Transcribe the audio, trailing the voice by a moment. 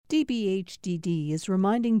DBHDD is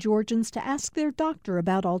reminding Georgians to ask their doctor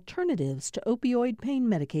about alternatives to opioid pain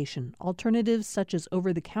medication. Alternatives such as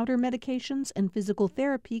over-the-counter medications and physical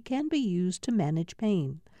therapy can be used to manage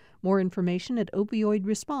pain. More information at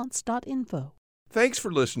opioidresponse.info. Thanks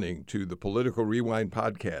for listening to the Political Rewind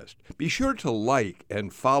podcast. Be sure to like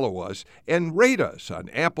and follow us and rate us on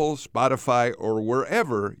Apple, Spotify, or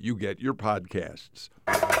wherever you get your podcasts.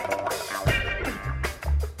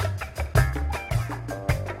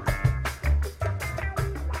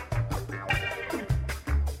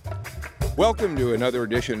 Welcome to another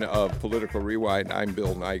edition of Political Rewind. I'm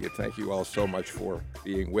Bill Nigut. Thank you all so much for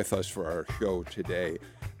being with us for our show today.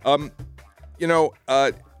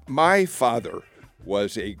 My father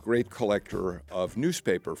was a great collector of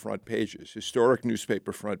newspaper front pages, historic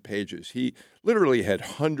newspaper front pages. He literally had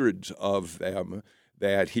hundreds of them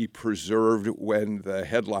that he preserved when the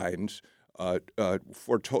headlines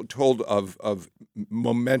told of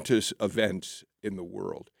momentous events in the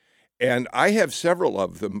world. And I have several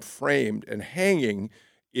of them framed and hanging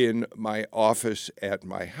in my office at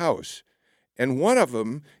my house. And one of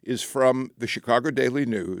them is from the Chicago Daily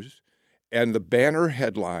News, and the banner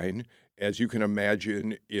headline, as you can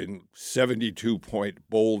imagine, in 72-point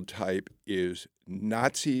bold type, is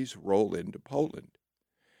Nazis roll into Poland.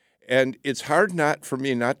 And it's hard for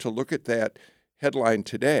me not to look at that headline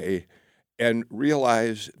today and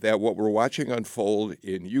realize that what we're watching unfold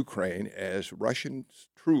in Ukraine as Russian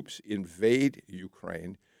troops invade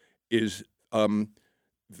Ukraine is the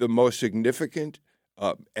most significant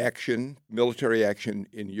military action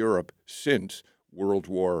in Europe since World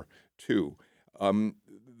War II.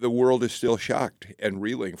 The world is still shocked and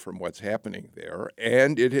reeling from what's happening there,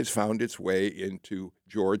 and it has found its way into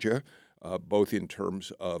Georgia, both in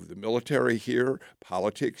terms of the military here,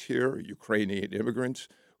 politics here, Ukrainian immigrants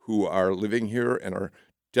who are living here and are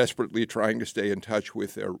desperately trying to stay in touch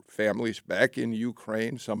with their families back in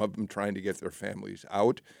Ukraine, some of them trying to get their families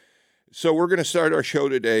out. So we're going to start our show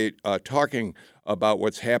today talking about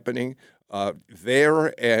what's happening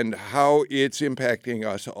there and how it's impacting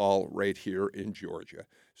us all right here in Georgia.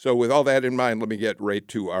 So with all that in mind, let me get right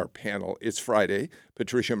to our panel. It's Friday.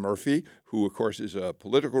 Patricia Murphy, who, of course, is a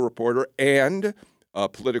political reporter and a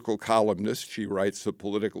political columnist. She writes the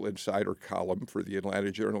Political Insider column for the Atlanta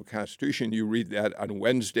Journal-Constitution. You read that on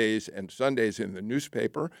Wednesdays and Sundays in the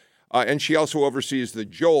newspaper. And she also oversees the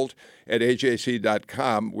Jolt at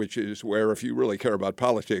AJC.com, which is where, if you really care about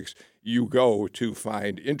politics, you go to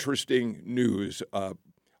find interesting news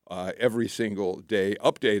every single day,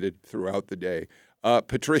 updated throughout the day.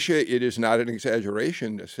 Patricia, it is not an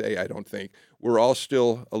exaggeration to say, I don't think, we're all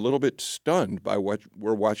still a little bit stunned by what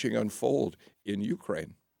we're watching unfold in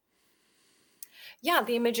Ukraine. Yeah,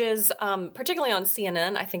 the images, particularly on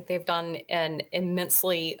CNN, I think they've done an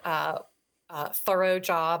immensely thorough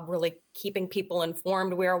job really keeping people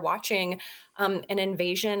informed. We are watching an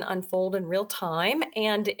invasion unfold in real time,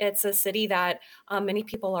 and it's a city that many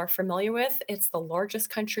people are familiar with. It's the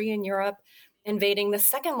largest country in Europe, invading the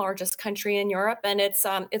second largest country in Europe, and it's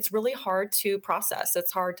really hard to process.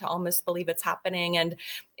 It's hard to almost believe it's happening, and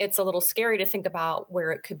it's a little scary to think about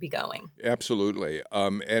where it could be going. Absolutely.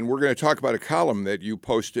 And we're going to talk about a column that you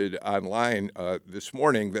posted online this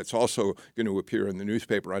morning that's also going to appear in the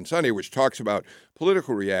newspaper on Sunday, which talks about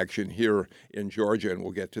political reaction here in Georgia, and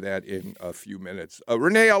we'll get to that in a few minutes.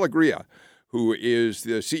 Renee Alegria, who is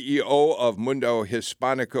the CEO of Mundo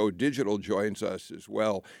Hispanico Digital, joins us as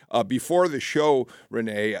well. Before the show,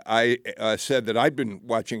 Renee, I said that I'd been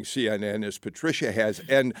watching CNN as Patricia has,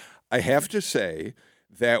 and I have to say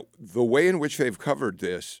that the way in which they've covered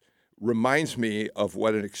this reminds me of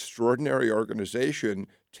what an extraordinary organization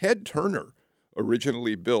Ted Turner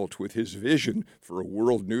originally built with his vision for a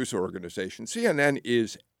world news organization. CNN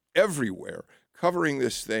is everywhere covering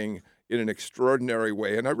this thing in an extraordinary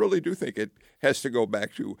way. And I really do think it has to go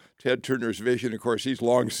back to Ted Turner's vision. Of course, he's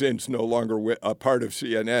long since no longer a part of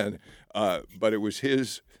CNN, but it was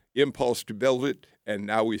his impulse to build it, and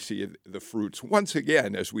now we see the fruits once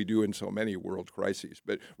again, as we do in so many world crises.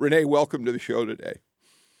 But Renee, welcome to the show today.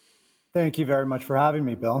 Thank you very much for having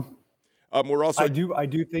me, Bill. We're also. I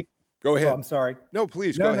do think. Go ahead. Oh, I'm sorry. No,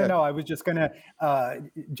 please go ahead. No. I was just going to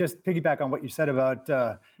just piggyback on what you said about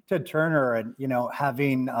Ted Turner and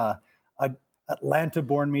having a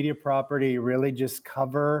Atlanta-born media property really just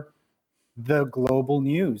cover the global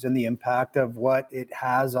news and the impact of what it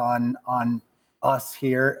has on us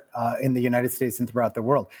here in the United States and throughout the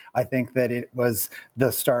world. I think that it was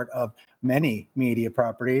the start of many media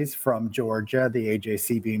properties from Georgia, the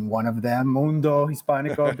AJC being one of them, Mundo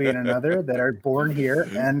Hispanico being another, that are born here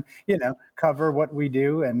and, cover what we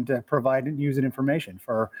do and provide and use information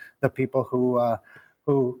for the people who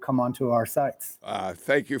who come onto our sites.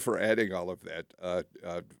 Thank you for adding all of that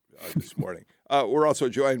this morning. We're also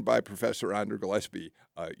joined by Professor Andra Gillespie.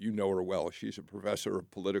 You know her well. She's a professor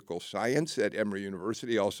of political science at Emory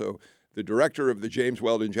University, also the director of the James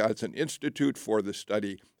Weldon Johnson Institute for the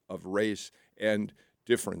Study of Race and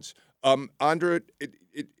Difference. Andra,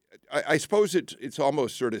 I suppose it's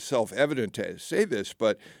almost sort of self-evident to say this,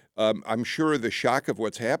 but I'm sure the shock of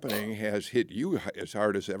what's happening has hit you as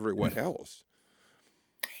hard as everyone else.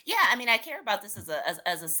 Yeah, I mean, I care about this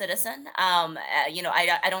as a citizen.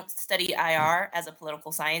 I don't study IR as a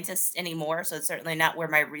political scientist anymore, so it's certainly not where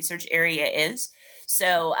my research area is.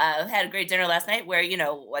 So I had a great dinner last night where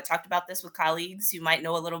I talked about this with colleagues who might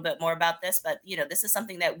know a little bit more about this, but this is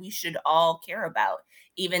something that we should all care about,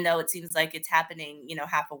 even though it seems like it's happening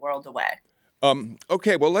half a world away.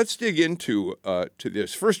 Okay, well, let's dig into to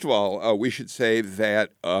this. First of all, we should say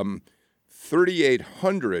that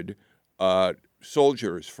 3,800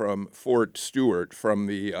 soldiers from Fort Stewart, from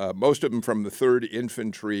the most of them from the 3rd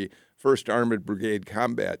Infantry 1st Armored Brigade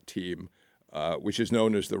Combat Team, which is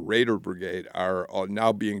known as the Raider Brigade, are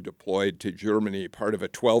now being deployed to Germany, part of a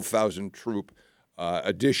 12,000 troop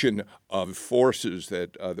addition of forces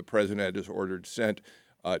that the president has ordered sent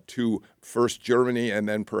to first Germany and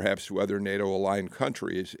then perhaps to other NATO-aligned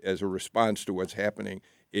countries as a response to what's happening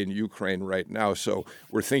in Ukraine right now. So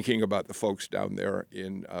we're thinking about the folks down there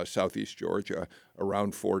in southeast Georgia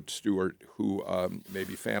around Fort Stewart who may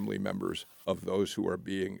be family members of those who are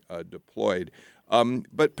being deployed.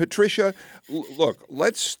 But Patricia, look,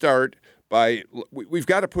 let's start by, we've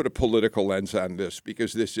got to put a political lens on this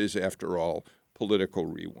because this is, after all, Political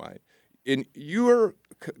Rewind. In your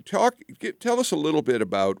talk, tell us a little bit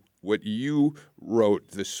about what you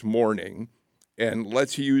wrote this morning, and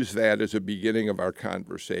let's use that as a beginning of our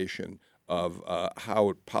conversation of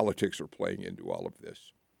how politics are playing into all of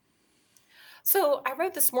this. So I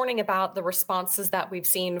wrote this morning about the responses that we've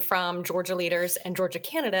seen from Georgia leaders and Georgia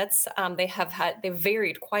candidates. They've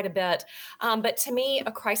varied quite a bit. But to me,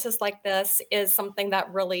 a crisis like this is something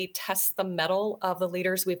that really tests the mettle of the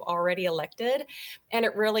leaders we've already elected. And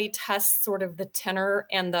it really tests sort of the tenor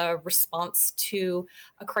and the response to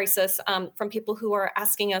a crisis from people who are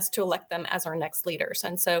asking us to elect them as our next leaders.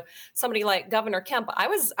 And so somebody like Governor Kemp, I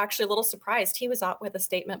was actually a little surprised. He was out with a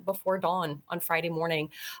statement before dawn on Friday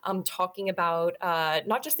morning talking about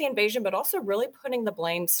not just the invasion, but also really putting the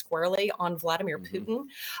blame squarely on Vladimir Putin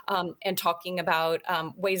and talking about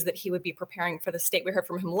ways that he would be preparing for the state. We heard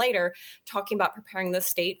from him later, talking about preparing the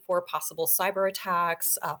state for possible cyber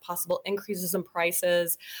attacks, possible increases in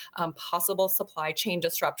prices, possible supply chain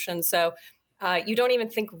disruption. So you don't even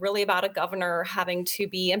think really about a governor having to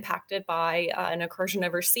be impacted by an incursion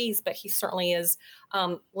overseas, but he certainly is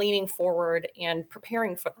leaning forward and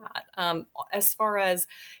preparing for that. As far as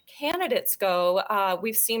candidates go,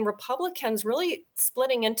 we've seen Republicans really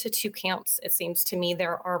splitting into two camps. It seems to me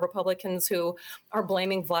there are Republicans who are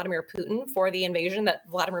blaming Vladimir Putin for the invasion that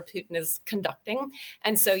Vladimir Putin is conducting.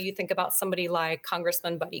 And so you think about somebody like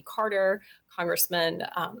Congressman Buddy Carter, Congressman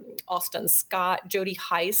Austin Scott, Jody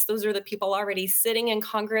Hice. Those are the people already sitting in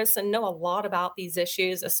Congress and know a lot about these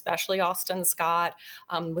issues, especially Austin Scott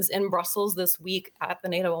was in Brussels this week at the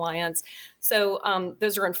NATO Alliance. So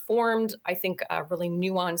those are informed, I think, really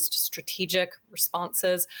nuanced strategic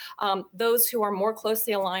responses. Those who are more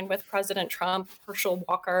closely aligned with President Trump, Herschel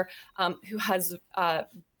Walker, who has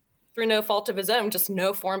through no fault of his own, just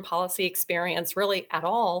no foreign policy experience really at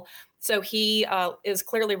all. So he is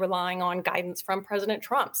clearly relying on guidance from President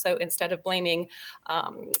Trump. So instead of blaming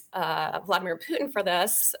Vladimir Putin for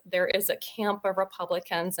this, there is a camp of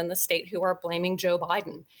Republicans in the state who are blaming Joe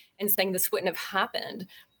Biden and saying this wouldn't have happened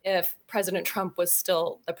if President Trump was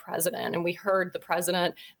still the president. And we heard the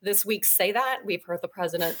president this week say that. We've heard the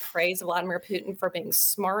president praise Vladimir Putin for being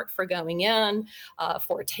smart, for going in,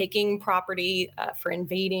 for taking property, for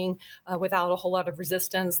invading without a whole lot of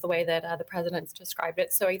resistance, the way that the president's described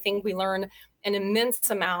it. So I think we learn an immense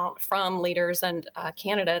amount from leaders and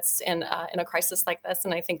candidates in a crisis like this.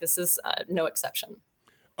 And I think this is no exception.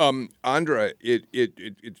 Andra,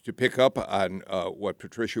 to pick up on what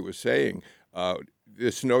Patricia was saying,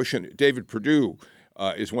 this notion, David Perdue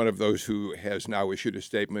is one of those who has now issued a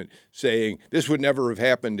statement saying this would never have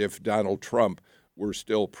happened if Donald Trump were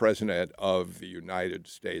still president of the United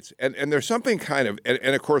States. And there's something kind of,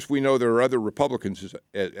 and of course we know there are other Republicans,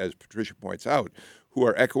 as Patricia points out, who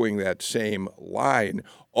are echoing that same line,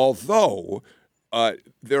 although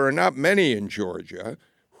there are not many in Georgia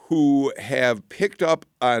who have picked up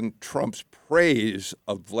on Trump's praise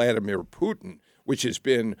of Vladimir Putin, which has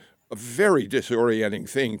been a very disorienting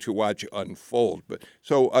thing to watch unfold. But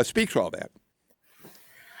so speak to all that.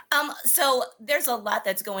 So there's a lot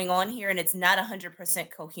that's going on here, and it's not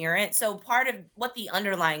 100% coherent. So part of what the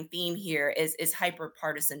underlying theme here is hyper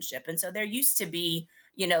partisanship, and so there used to be,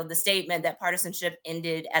 the statement that partisanship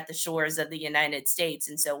ended at the shores of the United States,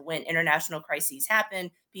 and so when international crises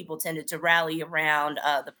happened, people tended to rally around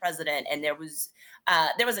the president, and there was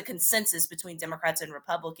a consensus between Democrats and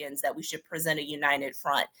Republicans that we should present a united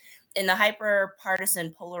front. In the hyper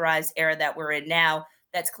partisan, polarized era that we're in now,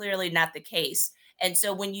 that's clearly not the case. And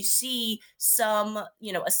so when you see some,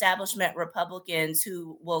 establishment Republicans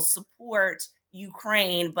who will support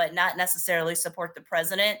Ukraine but not necessarily support the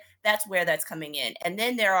president, that's where that's coming in. And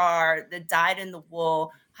then there are the dyed in the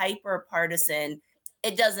wool, hyper partisan.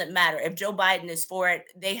 It doesn't matter if Joe Biden is for it;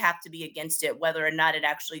 they have to be against it, whether or not it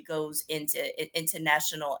actually goes into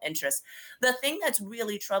national interest. The thing that's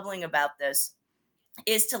really troubling about this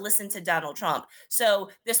is to listen to Donald Trump.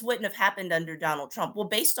 So this wouldn't have happened under Donald Trump. Well,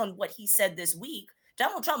 based on what he said this week,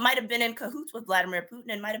 Donald Trump might have been in cahoots with Vladimir Putin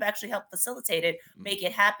and might have actually helped facilitate it, make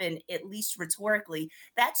it happen, at least rhetorically.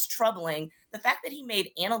 That's troubling. The fact that he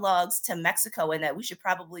made analogs to Mexico and that we should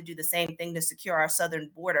probably do the same thing to secure our southern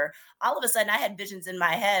border. All of a sudden, I had visions in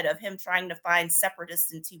my head of him trying to find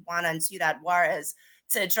separatists in Tijuana and Ciudad Juarez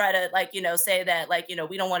to try to say that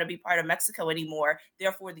we don't want to be part of Mexico anymore.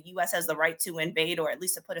 Therefore, the US has the right to invade or at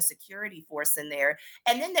least to put a security force in there.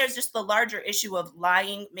 And then there's just the larger issue of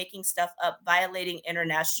lying, making stuff up, violating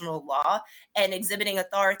international law, and exhibiting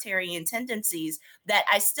authoritarian tendencies that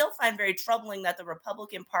I still find very troubling that the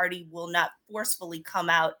Republican Party will not forcefully come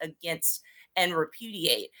out against and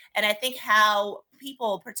repudiate. And I think how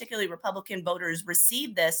people, particularly Republican voters,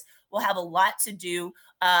 receive this will have a lot to do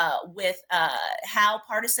with how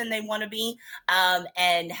partisan they want to be,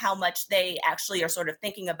 and how much they actually are sort of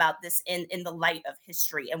thinking about this in the light of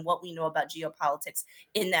history and what we know about geopolitics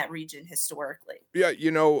in that region historically. Yeah,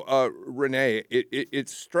 Renee, it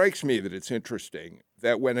strikes me that it's interesting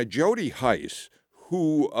that when a Jody Hice,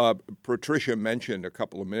 who Patricia mentioned a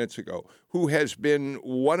couple of minutes ago, who has been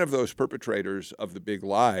one of those perpetrators of the big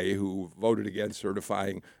lie, who voted against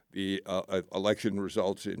certifying the election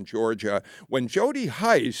results in Georgia, when Jody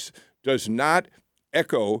Hice does not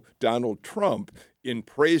echo Donald Trump in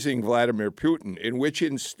praising Vladimir Putin, in which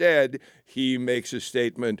instead he makes a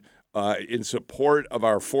statement in support of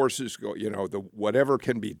our forces, whatever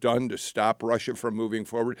can be done to stop Russia from moving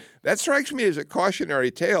forward. That strikes me as a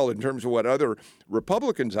cautionary tale in terms of what other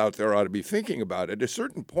Republicans out there ought to be thinking about. At a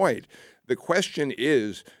certain point, the question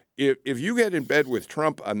is, if you get in bed with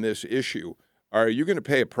Trump on this issue, are you going to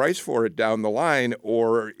pay a price for it down the line,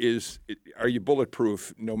 or are you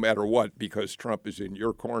bulletproof no matter what because Trump is in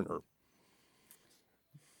your corner?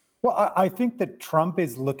 Well, I think that Trump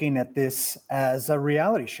is looking at this as a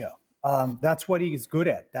reality show. That's what he's good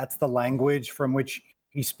at. That's the language from which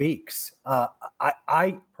he speaks.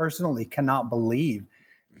 I personally cannot believe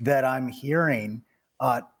that I'm hearing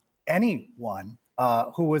anyone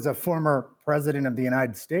who was a former president of the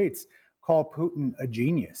United States call Putin a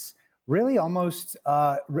genius, really almost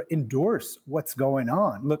endorse what's going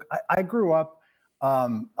on. Look, I grew up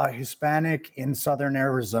a Hispanic in southern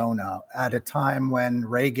Arizona at a time when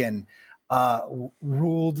Reagan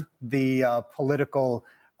ruled the political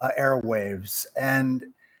airwaves. And,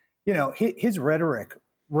 his rhetoric,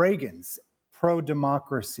 Reagan's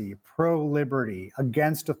pro-democracy, pro-liberty,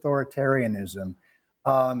 against authoritarianism.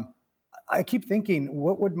 I keep thinking,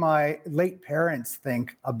 what would my late parents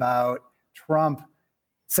think about Trump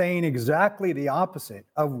saying exactly the opposite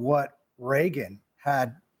of what Reagan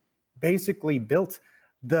had basically built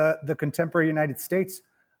the contemporary United States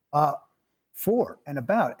for and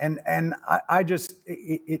about? And I just,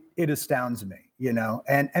 it astounds me,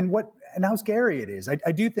 and how scary it is.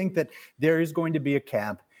 I do think that there is going to be a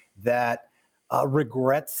camp that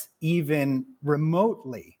regrets even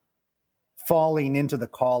remotely falling into the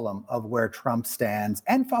column of where Trump stands,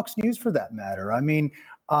 and Fox News for that matter. I mean,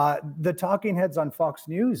 the talking heads on Fox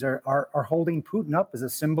News are holding Putin up as a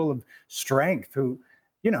symbol of strength, who,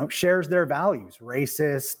 shares their values: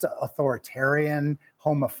 racist, authoritarian,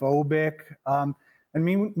 homophobic. And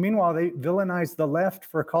meanwhile, they villainize the left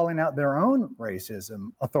for calling out their own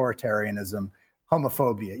racism, authoritarianism,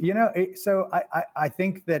 homophobia. So I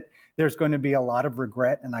think that there's going to be a lot of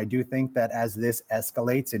regret. And I do think that as this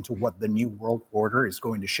escalates into what the new world order is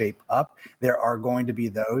going to shape up, there are going to be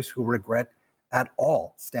those who regret at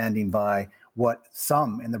all standing by what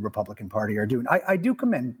some in the Republican Party are doing. I do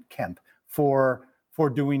commend Kemp for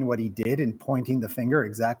doing what he did and pointing the finger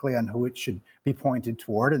exactly on who it should be pointed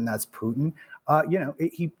toward, and that's Putin.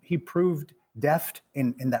 He proved deft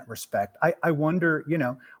in that respect. I wonder,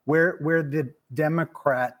 where the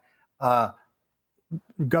Democrat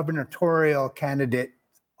gubernatorial candidates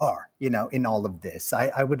are, in all of this.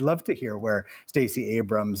 I would love to hear where Stacey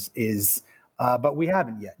Abrams is, but we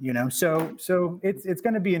haven't yet, So it's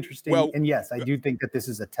going to be interesting. Well, and yes, I do think that this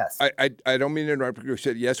is a test. I don't mean to interrupt. You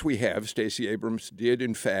said yes, we have. Stacey Abrams did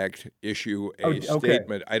in fact issue a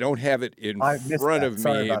statement. I don't have it in front of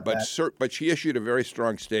me, but she issued a very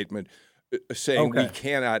strong statement saying we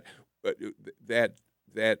cannot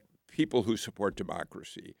that people who support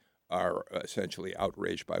democracy are essentially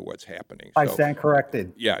outraged by what's happening. I stand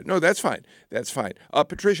corrected. Yeah, no, that's fine. That's fine.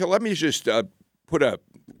 Patricia, let me just put a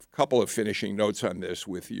couple of finishing notes on this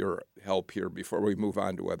with your help here before we move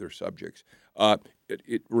on to other subjects.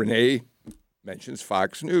 Renee mentions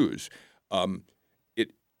Fox News.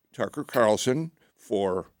 Tucker Carlson,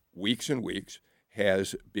 for weeks and weeks,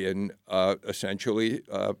 has been essentially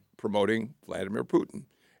promoting Vladimir Putin.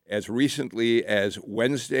 As recently as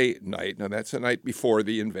Wednesday night, now that's the night before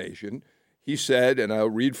the invasion, he said, and I'll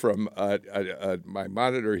read from my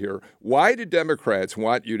monitor here, "Why do Democrats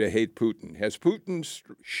want you to hate Putin? Has Putin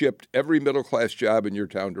shipped every middle-class job in your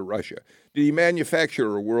town to Russia? Did he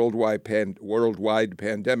manufacture a worldwide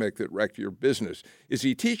pandemic that wrecked your business? Is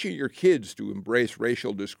he teaching your kids to embrace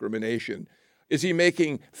racial discrimination? Is he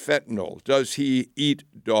making fentanyl? Does he eat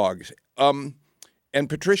dogs?" And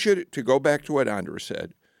Patricia, to go back to what Andra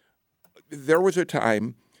said, there was a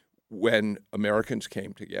time when Americans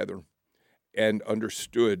came together and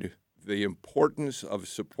understood the importance of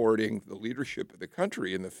supporting the leadership of the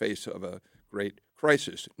country in the face of a great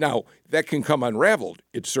crisis. Now, that can come unraveled.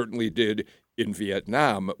 It certainly did in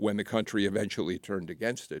Vietnam when the country eventually turned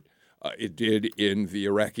against it. It did in the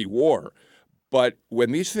Iraqi war. But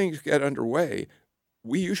when these things get underway,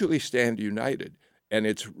 we usually stand united. And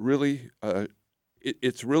it's really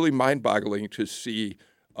mind-boggling to see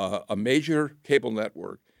a major cable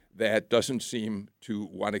network that doesn't seem to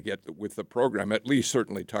want to get with the program, at least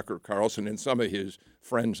certainly Tucker Carlson and some of his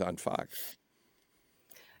friends on Fox.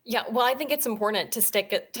 Yeah, well, I think it's important to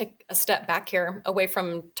take a step back here away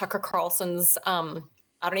from Tucker Carlson's, I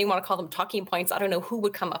don't even want to call them talking points. I don't know who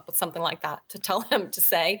would come up with something like that to tell him to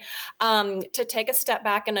say, to take a step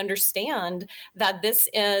back and understand that this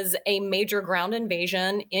is a major ground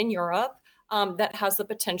invasion in Europe. That has the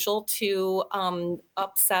potential to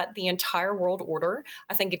upset the entire world order.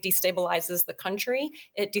 I think it destabilizes the country.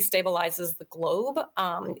 It destabilizes the globe.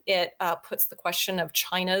 It puts the question of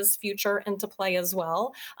China's future into play as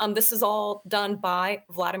well. This is all done by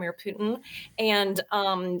Vladimir Putin. And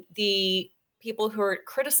the people who are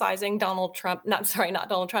criticizing not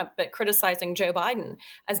Donald Trump, but criticizing Joe Biden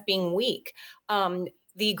as being weak.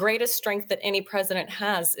 The greatest strength that any president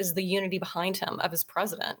has is the unity behind him of his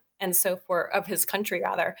president. And so of his country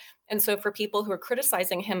rather. And so for people who are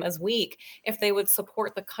criticizing him as weak, if they would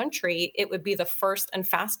support the country, it would be the first and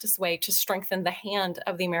fastest way to strengthen the hand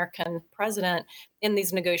of the American president in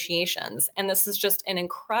these negotiations. And this is just an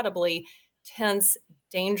incredibly tense,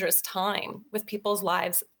 dangerous time with people's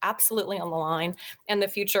lives absolutely on the line and the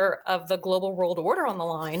future of the global world order on the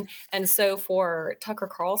line. And so for Tucker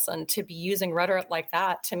Carlson to be using rhetoric like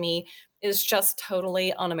that, to me, is just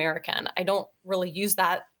totally un-American. I don't really use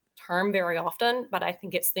that term very often, but I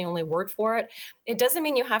think it's the only word for it. It doesn't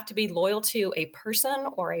mean you have to be loyal to a person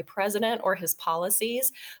or a president or his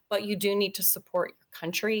policies, but you do need to support your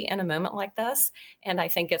country in a moment like this. And I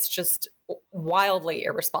think it's just wildly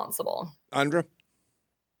irresponsible. Andra?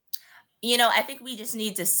 I think we just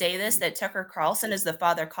need to say this, that Tucker Carlson is the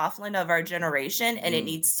Father Coughlin of our generation, and it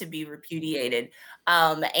needs to be repudiated.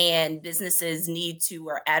 And businesses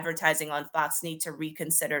or advertising on Fox need to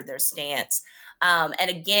reconsider their stance. And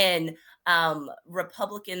again,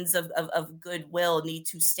 Republicans of goodwill need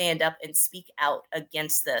to stand up and speak out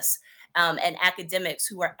against this. And academics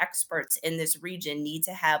who are experts in this region need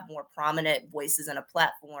to have more prominent voices and a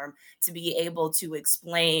platform to be able to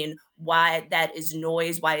explain why that is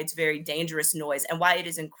noise, why it's very dangerous noise, and why it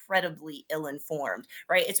is incredibly ill-informed,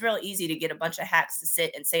 right? It's real easy to get a bunch of hacks to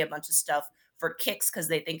sit and say a bunch of stuff for kicks because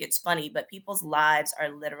they think it's funny, but people's lives are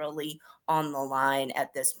literally on the line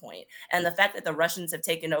at this point. And the fact that the Russians have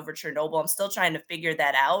taken over Chernobyl, I'm still trying to figure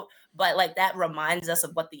that out. But that reminds us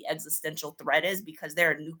of what the existential threat is, because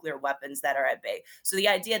there are nuclear weapons that are at bay. So the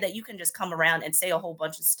idea that you can just come around and say a whole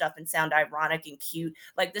bunch of stuff and sound ironic and cute,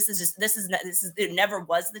 it never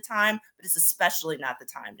was the time, but it's especially not the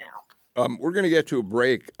time now. We're going to get to a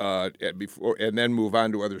break before, and then move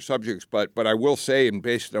on to other subjects. But I will say, and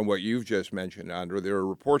based on what you've just mentioned, Andra, there are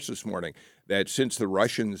reports this morning that since the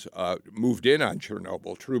Russians moved in on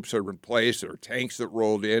Chernobyl, troops are in place, there are tanks that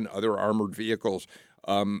rolled in, other armored vehicles.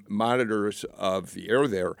 Monitors of the air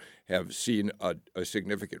there have seen a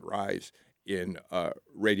significant rise in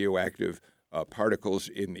radioactive particles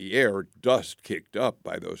in the air, dust kicked up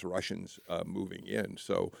by those Russians moving in.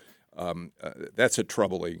 So that's a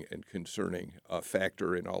troubling and concerning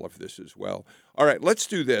factor in all of this as well. All right, let's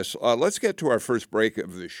do this. Let's get to our first break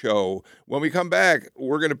of the show. When we come back,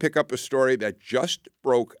 we're going to pick up a story that just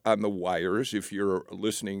broke on the wires. If you're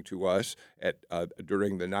listening to us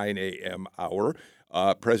during the 9 a.m. hour,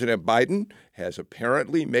 President Biden has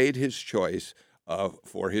apparently made his choice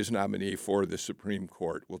for his nominee for the Supreme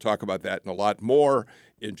Court. We'll talk about that and a lot more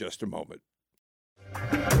in just a moment.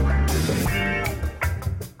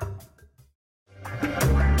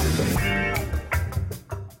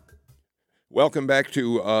 Welcome back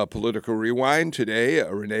to Political Rewind. Today,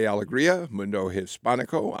 Renee Alegria, Mundo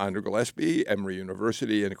Hispanico, Andra Gillespie, Emory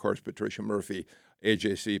University, and of course, Patricia Murphy,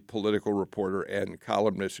 AJC political reporter and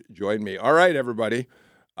columnist, join me. All right, everybody.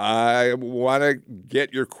 I want to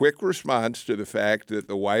get your quick response to the fact that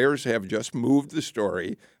the wires have just moved the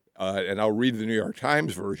story, and I'll read the New York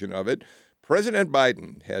Times version of it. President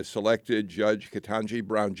Biden has selected Judge Ketanji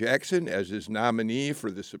Brown Jackson as his nominee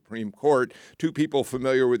for the Supreme Court. Two people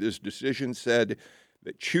familiar with his decision said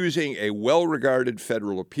that choosing a well-regarded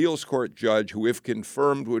federal appeals court judge who, if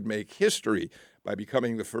confirmed, would make history by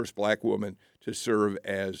becoming the first black woman to serve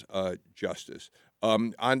as a justice.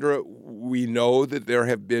 Andra, we know that there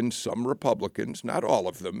have been some Republicans, not all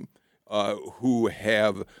of them, who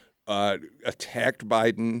have attacked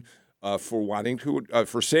Biden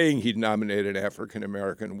for saying he'd nominate an African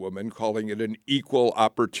American woman, calling it an equal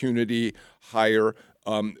opportunity hire.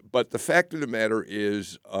 But the fact of the matter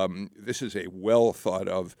is, this is a well thought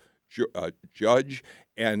of judge,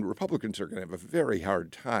 and Republicans are going to have a very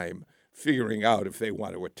hard time figuring out, if they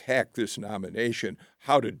want to attack this nomination,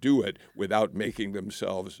 how to do it without making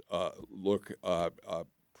themselves look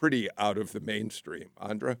pretty out of the mainstream.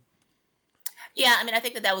 Andra? Yeah, I mean, I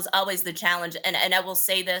think that was always the challenge. And I will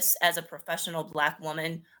say this as a professional Black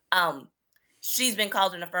woman. She's been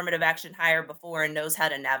called an affirmative action hire before and knows how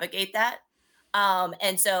to navigate that.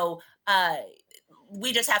 And so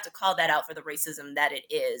we just have to call that out for the racism that it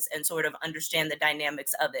is and sort of understand the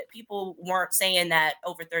dynamics of it. People weren't saying that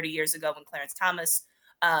over 30 years ago when Clarence Thomas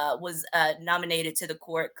was nominated to the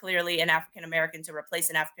court, clearly an African-American to replace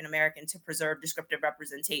an African-American to preserve descriptive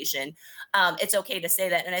representation. It's okay to say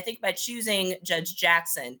that. And I think by choosing Judge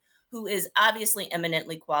Jackson, who is obviously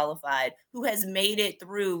eminently qualified, who has made it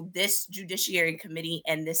through this Judiciary Committee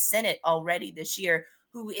and this Senate already this year,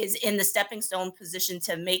 who is in the stepping stone position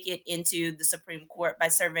to make it into the Supreme Court by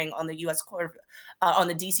serving on the U.S. Court, on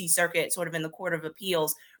the D.C. Circuit, sort of in the Court of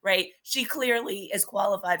Appeals, right? She clearly is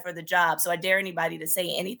qualified for the job. So I dare anybody to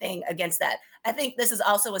say anything against that. I think this is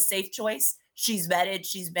also a safe choice. She's vetted.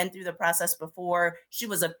 She's been through the process before. She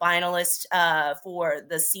was a finalist for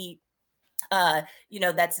the seat,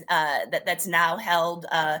 that's now held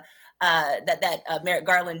that Merrick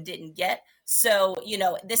Garland didn't get. So,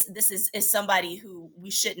 this is somebody who we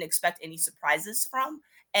shouldn't expect any surprises from.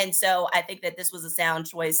 And so I think that this was a sound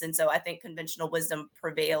choice. And so I think conventional wisdom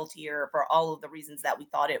prevailed here for all of the reasons that we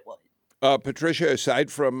thought it would. Patricia,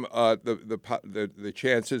 aside from the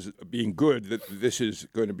chances being good that this is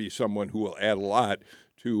going to be someone who will add a lot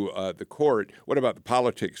to the court, what about the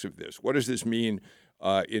politics of this? What does this mean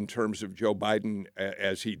in terms of Joe Biden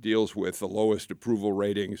as he deals with the lowest approval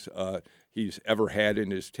ratings he's ever had in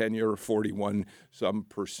his tenure, 41%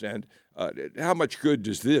 How much good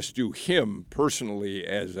does this do him personally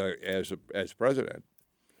as president?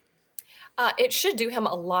 It should do him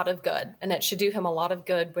a lot of good, and it should do him a lot of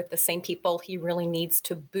good with the same people he really needs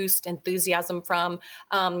to boost enthusiasm from,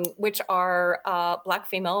 which are Black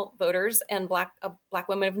female voters, and Black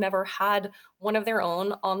women have never had one of their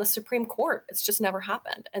own on the Supreme Court. It's just never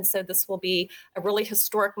happened. And so this will be a really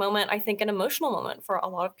historic moment, I think an emotional moment for a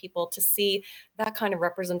lot of people to see that kind of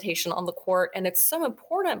representation on the court. And it's so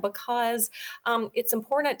important because it's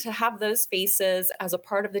important to have those faces as a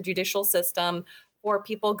part of the judicial system for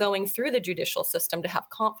people going through the judicial system to have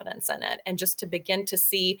confidence in it, and just to begin to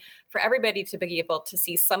see, for everybody to be able to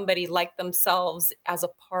see somebody like themselves as a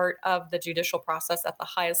part of the judicial process at the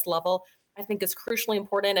highest level, I think is crucially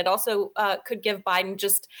important. It also could give Biden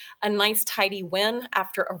just a nice, tidy win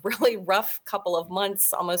after a really rough couple of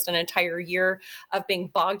months, almost an entire year of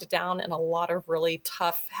being bogged down in a lot of really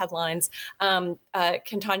tough headlines.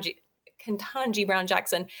 Ketanji Brown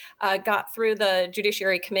Jackson got through the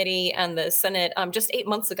Judiciary Committee and the Senate just 8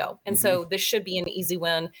 months ago. And so this should be an easy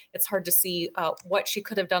win. It's hard to see what she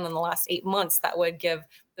could have done in the last 8 months that would give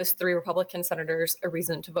those 3 Republican senators a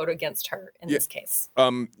reason to vote against her in this case.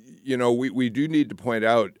 We do need to point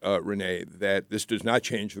out, Renee, that this does not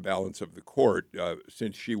change the balance of the court.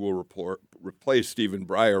 Since she will replace Stephen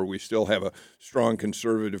Breyer, we still have a strong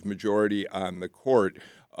conservative majority on the court.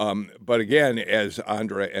 But again, as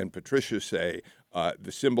Andra and Patricia say,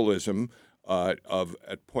 the symbolism of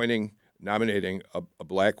nominating a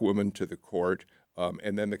black woman to the court,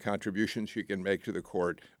 and then the contributions she can make to the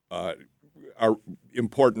court are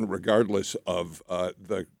important regardless of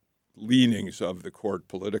the leanings of the court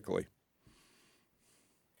politically.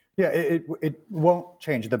 Yeah, it won't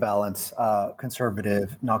change the balance,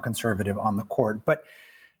 conservative, not conservative on the court. But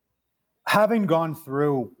having gone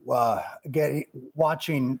through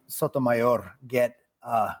watching Sotomayor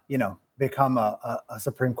become a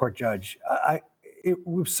Supreme Court judge, it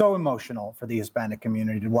was so emotional for the Hispanic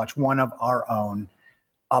community to watch one of our own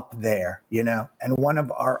up there, and one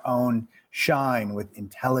of our own shine with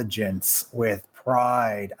intelligence, with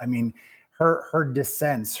pride. I mean, her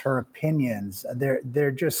dissents, her opinions,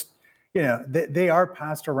 they're just, they are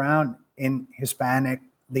passed around in Hispanic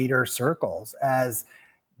leader circles as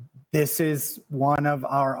this is one of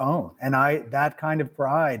our own. And that kind of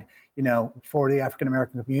pride, for the African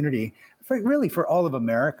American community, for all of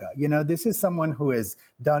America, this is someone who has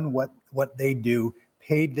done what they do,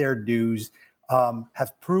 paid their dues,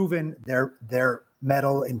 have proven their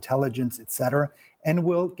mettle, intelligence, et cetera, and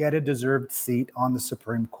will get a deserved seat on the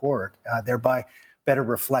Supreme Court, thereby better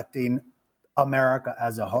reflecting America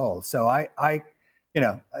as a whole. So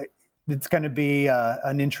it's going to be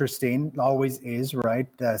an interesting, always is, right?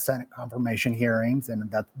 Senate confirmation hearings,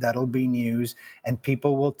 and that'll be news, and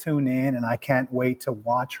people will tune in, and I can't wait to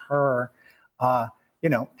watch her,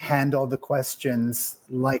 handle the questions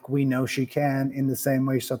like we know she can, in the same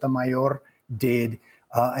way Sotomayor did,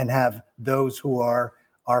 and have those who are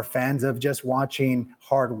fans of just watching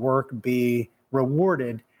hard work be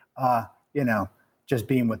rewarded, just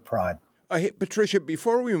being with pride. Hey, Patricia,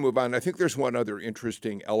 before we move on, I think there's one other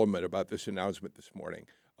interesting element about this announcement this morning.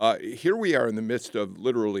 Here we are in the midst of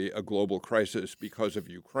literally a global crisis because of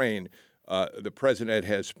Ukraine. The president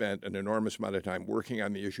has spent an enormous amount of time working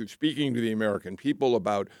on the issue, speaking to the American people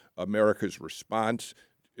about America's response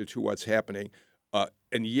to what's happening.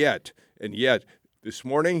 And yet, this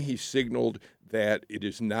morning he signaled that it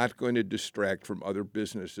is not going to distract from other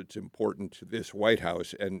business that's important to this White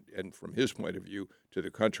House and from his point of view, to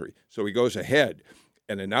the country. So he goes ahead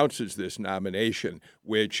and announces this nomination,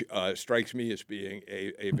 which strikes me as being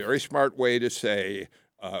a very smart way to say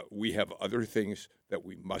we have other things that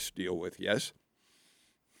we must deal with. Yes?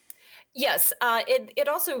 Yes, it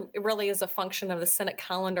also really is a function of the Senate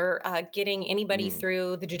calendar. Getting anybody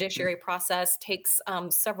through the judiciary process takes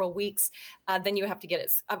several weeks. Then you have to get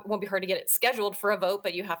it. It won't be hard to get it scheduled for a vote,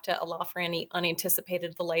 but you have to allow for any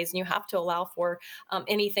unanticipated delays, and you have to allow for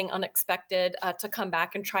anything unexpected to come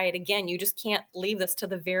back and try it again. You just can't leave this to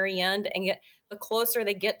the very end and get. The closer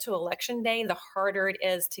they get to Election Day, the harder it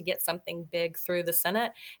is to get something big through the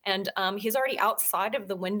Senate. And he's already outside of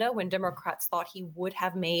the window when Democrats thought he would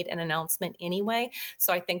have made an announcement anyway.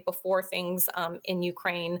 So I think before things in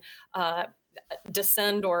Ukraine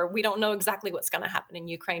descend, or we don't know exactly what's going to happen in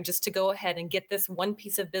Ukraine, just to go ahead and get this one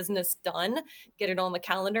piece of business done, get it on the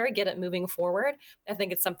calendar, get it moving forward. I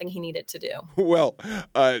think it's something he needed to do. Well,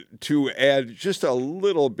 to add just a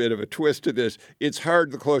little bit of a twist to this, it's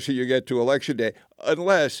hard the closer you get to Election Day,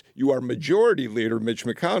 unless you are Majority Leader Mitch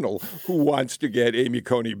McConnell, who wants to get Amy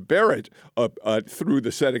Coney Barrett through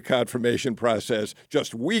the Senate confirmation process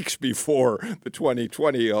just weeks before the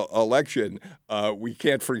 2020 election. We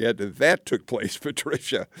can't forget that took place,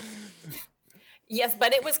 Patricia. Yes,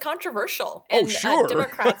 but it was controversial. Oh, And sure.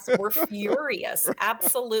 Democrats were furious,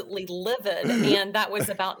 absolutely livid. And that was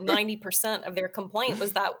about 90% of their complaint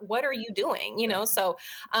was that, what are you doing? So,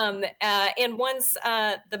 and once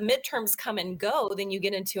the midterms come and go, then you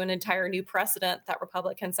get into an entire new precedent that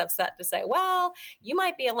Republicans have set to say, well, you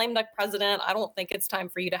might be a lame duck president. I don't think it's time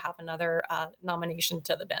for you to have another nomination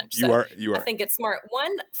to the bench. You are. I think it's smart.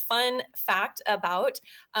 One fun fact about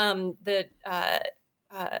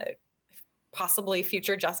possibly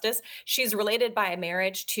future justice. She's related by a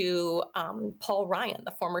marriage to Paul Ryan,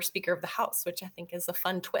 the former Speaker of the House, which I think is a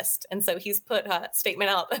fun twist. And so he's put a statement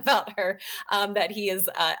out about her that he is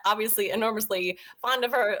obviously enormously fond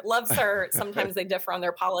of her, loves her. Sometimes they differ on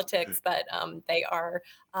their politics, but they are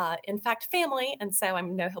in fact family. And so I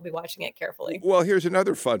know he'll be watching it carefully. Well, here's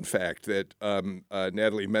another fun fact that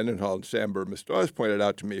Natalie Mendenhall and Sam Burmistad pointed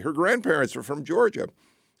out to me. Her grandparents are from Georgia.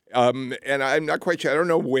 And I'm not quite sure. I don't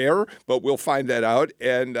know where, but we'll find that out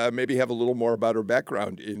and maybe have a little more about her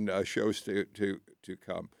background in shows to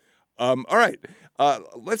come. All right.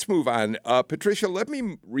 Let's move on. Patricia, let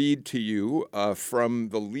me read to you from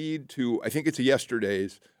the lead to, I think it's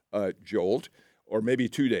yesterday's Jolt, or maybe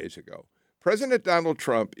 2 days ago. President Donald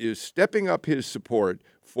Trump is stepping up his support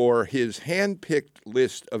for his hand-picked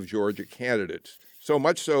list of Georgia candidates. So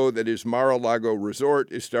much so that his Mar-a-Lago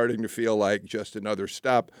resort is starting to feel like just another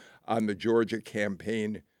stop on the Georgia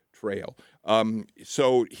campaign trail.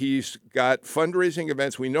 So he's got fundraising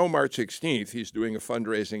events. We know March 16th he's doing a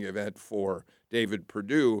fundraising event for David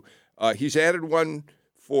Perdue. He's added one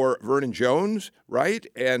for Vernon Jones, right?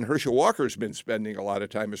 And Herschel Walker's been spending a lot of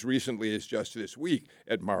time as recently as just this week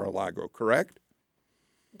at Mar-a-Lago, correct?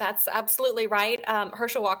 That's absolutely right.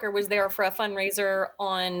 Herschel Walker was there for a fundraiser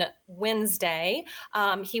on Wednesday.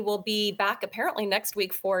 He will be back apparently next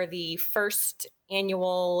week for the first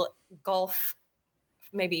annual golf,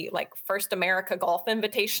 maybe like First America Golf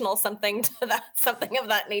Invitational, something of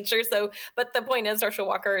that nature. So, but the point is, Herschel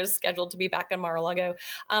Walker is scheduled to be back in Mar-a-Lago,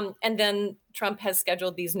 and then Trump has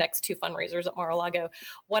scheduled these next two fundraisers at Mar-a-Lago.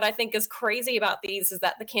 What I think is crazy about these is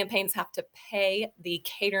that the campaigns have to pay the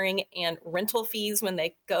catering and rental fees when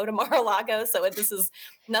they go to Mar-a-Lago. So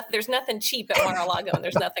there's nothing cheap at Mar-a-Lago, and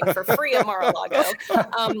there's nothing for free at Mar-a-Lago.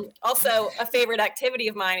 Also, a favorite activity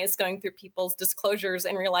of mine is going through people's disclosures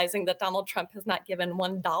and realizing that Donald Trump has not given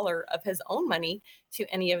 $1 of his own money to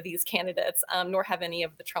any of these candidates, nor have any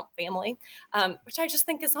of the Trump family, which I just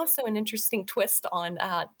think is also an interesting twist on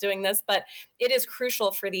doing this. But it is crucial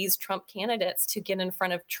for these Trump candidates to get in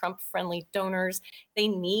front of Trump-friendly donors. They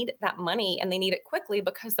need that money, and they need it quickly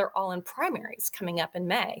because they're all in primaries coming up in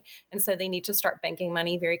May. And so they need to start banking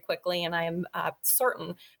money very quickly. And I am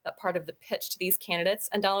certain that part of the pitch to these candidates,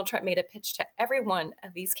 and Donald Trump made a pitch to every one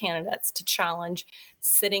of these candidates to challenge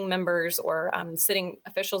sitting members or sitting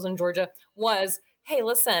officials in Georgia, was, hey,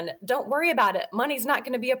 listen, don't worry about it. Money's not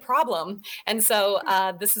going to be a problem. And so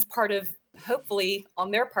this is part of, hopefully, on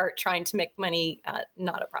their part, trying to make money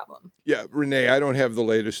not a problem. Yeah, Renee, I don't have the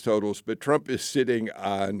latest totals, but Trump is sitting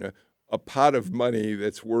on a pot of money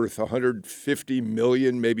that's worth $150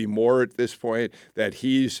 million, maybe more at this point, that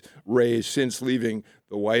he's raised since leaving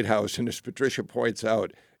the White House. And as Patricia points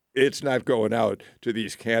out, it's not going out to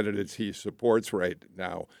these candidates he supports right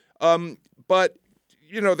now. But,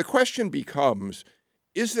 the question becomes,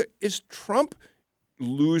 is Trump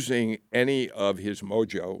losing any of his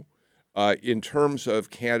mojo in terms of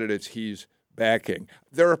candidates he's backing?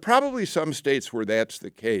 There are probably some states where that's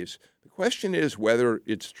the case. The question is whether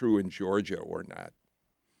it's true in Georgia or not.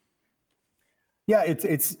 Yeah,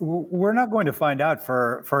 we're not going to find out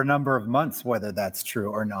for a number of months whether that's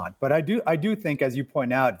true or not. But I do think, as you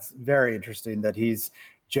point out, it's very interesting that he's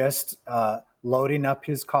just loading up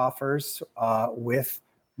his coffers with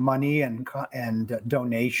money and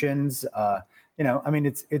donations.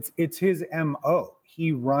 It's his MO.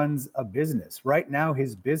 He runs a business. Right now,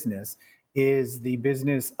 his business is the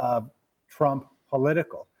business of Trump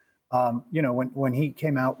Political. When he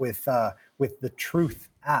came out with the Truth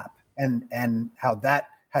app and how that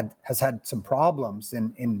has had some problems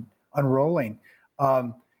in unrolling,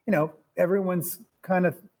 everyone's kind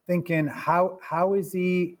of thinking, how is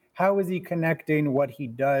he connecting what he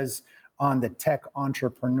does on the tech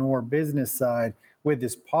entrepreneur business side with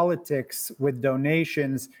his politics, with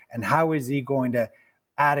donations, and how is he going to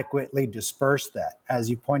adequately disperse that?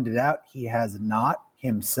 As you pointed out, he has not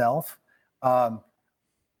himself.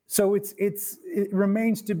 So it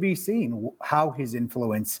remains to be seen how his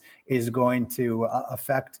influence is going to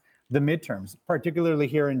affect the midterms, particularly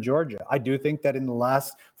here in Georgia. I do think that in the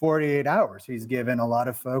last 48 hours, he's given a lot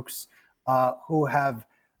of folks who have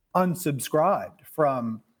unsubscribed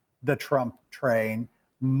from the Trump train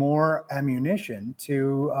more ammunition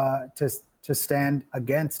to stand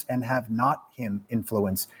against and have not him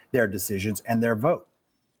influence their decisions and their vote.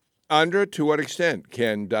 Andra, to what extent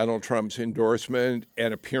can Donald Trump's endorsement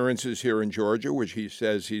and appearances here in Georgia, which he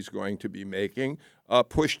says he's going to be making,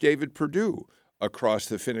 push David Perdue across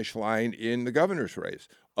the finish line in the governor's race,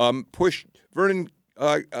 push Vernon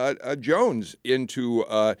Jones into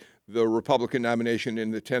the Republican nomination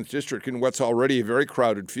in the 10th district in what's already a very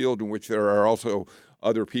crowded field in which there are also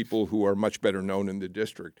other people who are much better known in the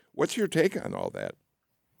district. What's your take on all that?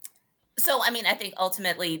 So, I mean, I think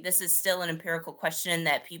ultimately this is still an empirical question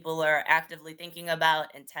that people are actively thinking about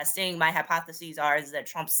and testing. My hypotheses is that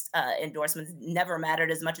Trump's endorsements never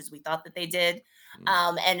mattered as much as we thought that they did,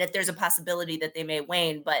 and that there's a possibility that they may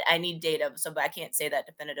wane. But I need data, so I can't say that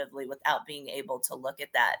definitively without being able to look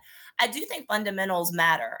at that. I do think fundamentals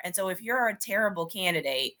matter, and so if you're a terrible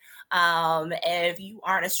candidate, if you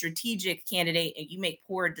aren't a strategic candidate and you make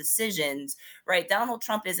poor decisions, right? Donald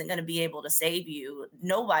Trump isn't going to be able to save you.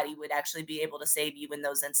 Nobody would actually be able to save you in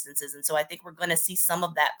those instances. And so I think we're going to see some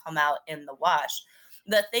of that come out in the wash.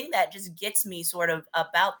 The thing that just gets me sort of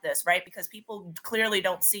about this, right? Because people clearly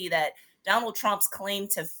don't see that Donald Trump's claim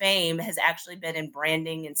to fame has actually been in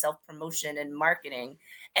branding and self-promotion and marketing.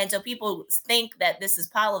 And so people think that this is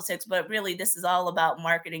politics, but really this is all about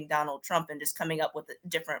marketing Donald Trump and just coming up with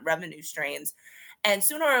different revenue streams. And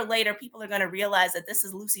sooner or later, people are going to realize that this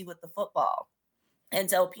is Lucy with the football. And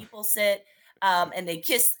so people sit and they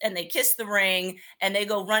kiss the ring and they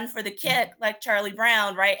go run for the kick like Charlie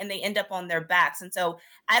Brown, right? And they end up on their backs. And so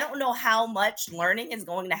I don't know how much learning is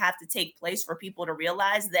going to have to take place for people to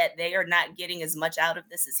realize that they are not getting as much out of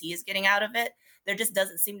this as he is getting out of it. There just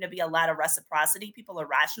doesn't seem to be a lot of reciprocity. People are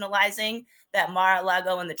rationalizing that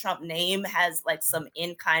Mar-a-Lago and the Trump name has like some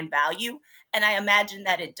in-kind value. And I imagine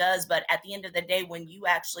that it does. But at the end of the day, when you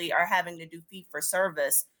actually are having to do fee for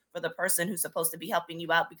service for the person who's supposed to be helping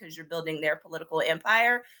you out because you're building their political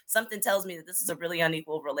empire, something tells me that this is a really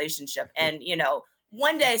unequal relationship. And, you know,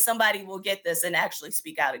 one day somebody will get this and actually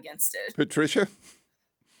speak out against it. Patricia?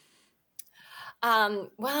 Andra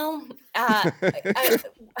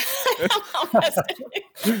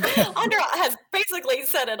has basically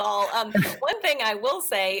said it all. One thing I will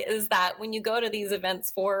say is that when you go to these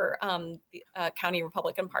events for county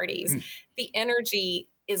Republican parties, the energy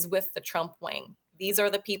is with the Trump wing. These are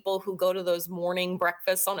the people who go to those morning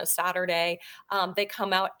breakfasts on a Saturday. They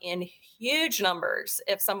come out in huge numbers.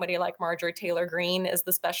 If somebody like Marjorie Taylor Greene is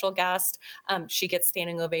the special guest, she gets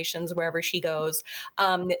standing ovations wherever she goes.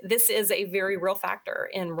 This is a very real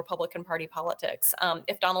factor in Republican Party politics.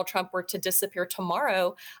 If Donald Trump were to disappear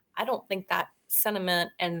tomorrow, I don't think that sentiment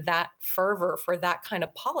and that fervor for that kind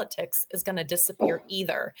of politics is going to disappear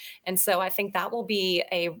either. And so I think that will be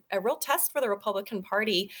a real test for the Republican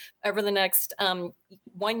Party over the next 1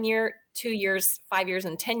 year, 2 years, 5 years,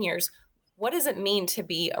 and 10 years. What does it mean to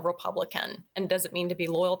be a Republican? And does it mean to be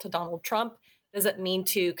loyal to Donald Trump? Does it mean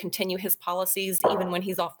to continue his policies even when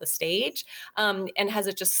he's off the stage? And has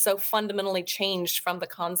it just so fundamentally changed from the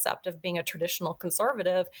concept of being a traditional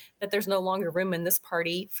conservative that there's no longer room in this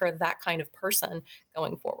party for that kind of person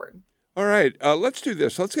going forward? All right, let's do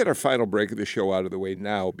this. Let's get our final break of the show out of the way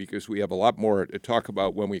now because we have a lot more to talk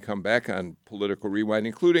about when we come back on Political Rewind,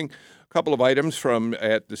 including a couple of items from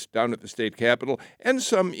down at the state capitol and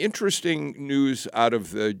some interesting news out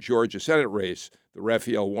of the Georgia Senate race, the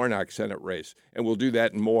Raphael Warnock Senate race. And we'll do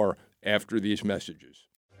that and more after these messages.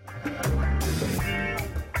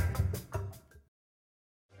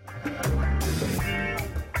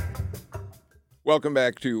 Welcome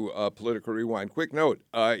back to Political Rewind. Quick note,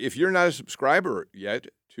 if you're not a subscriber yet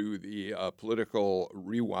to the Political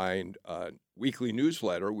Rewind weekly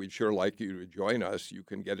newsletter, we'd sure like you to join us. You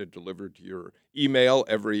can get it delivered to your email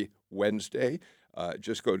every Wednesday.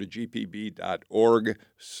 Just go to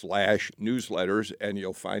gpb.org/newsletters, and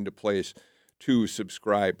you'll find a place to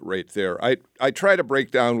subscribe right there. I try to break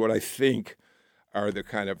down what I think are the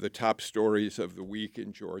kind of the top stories of the week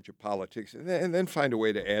in Georgia politics, and then find a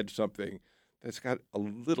way to add something that's got a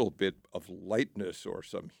little bit of lightness or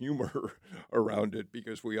some humor around it,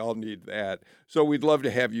 because we all need that. So we'd love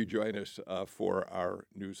to have you join us for our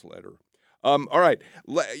newsletter. All right.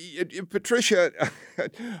 Patricia,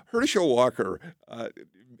 Herschel Walker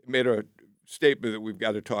made a statement that we've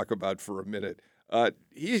got to talk about for a minute.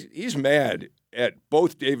 He's mad at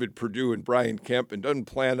both David Perdue and Brian Kemp and doesn't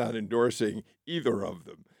plan on endorsing either of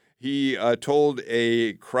them. He told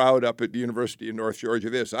a crowd up at the University of North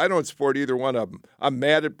Georgia this: I don't support either one of them. I'm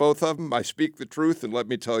mad at both of them. I speak the truth, and let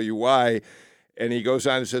me tell you why. And he goes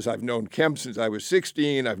on and says, I've known Kemp since I was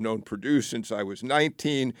 16. I've known Perdue since I was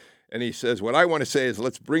 19. And he says, what I want to say is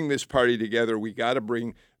let's bring this party together. We got to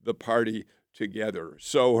bring the party together.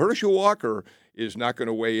 So Herschel Walker is not going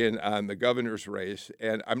to weigh in on the governor's race.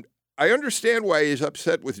 And I understand why he's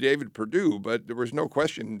upset with David Perdue, but there was no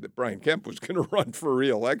question that Brian Kemp was going to run for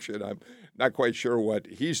re-election. I'm not quite sure what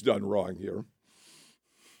he's done wrong here.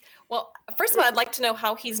 Well, first of all, I'd like to know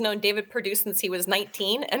how he's known David Perdue since he was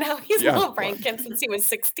 19 and how he's known Brian Kemp since he was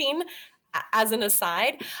 16. as an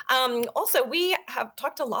aside. Also, we have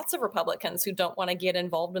talked to lots of Republicans who don't want to get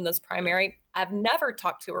involved in this primary. I've never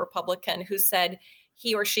talked to a Republican who said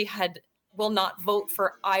he or she will not vote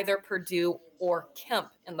for either Perdue or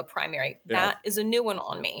Kemp in the primary. Yeah. That is a new one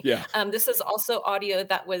on me. Yeah. This is also audio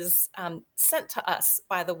that was sent to us,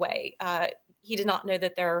 by the way. He did not know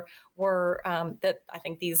that there were, that I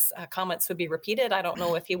think these comments would be repeated. I don't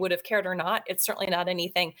know if he would have cared or not. It's certainly not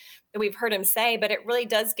anything that we've heard him say, but it really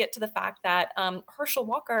does get to the fact that Herschel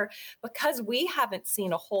Walker, because we haven't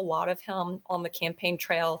seen a whole lot of him on the campaign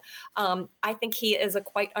trail, I think he is a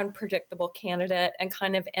quite unpredictable candidate and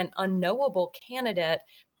kind of an unknowable candidate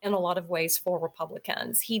in a lot of ways for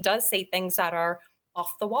Republicans. He does say things that are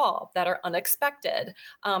off the wall, that are unexpected,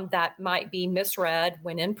 that might be misread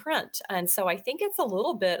when in print. And so I think it's a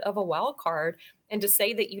little bit of a wild card. And to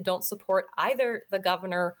say that you don't support either the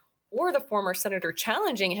governor or the former senator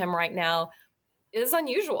challenging him right now is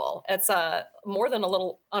unusual. It's more than a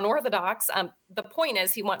little unorthodox. The point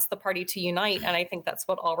is he wants the party to unite, and I think that's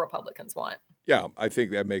what all Republicans want. Yeah, I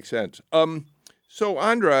think that makes sense. So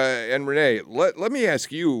Andra and Renee, let me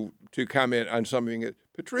ask you to comment on something that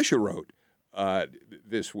Patricia wrote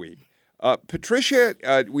this week. Patricia,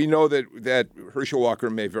 we know that Herschel Walker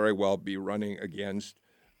may very well be running against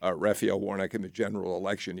Raphael Warnock in the general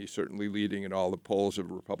election. He's certainly leading in all the polls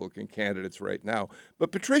of Republican candidates right now.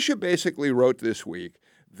 But Patricia basically wrote this week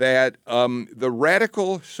that the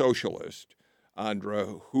radical socialist, Andra,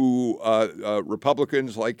 who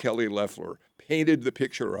Republicans like Kelly Loeffler painted the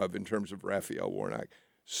picture of in terms of Raphael Warnock,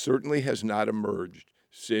 certainly has not emerged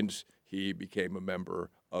since he became a member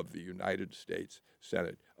of the United States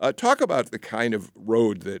Senate. Talk about the kind of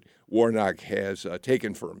road that Warnock has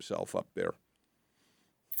taken for himself up there.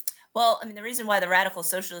 Well, I mean, the reason why the radical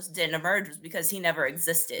socialist didn't emerge was because he never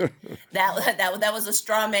existed. that was a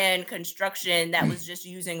straw man construction that was just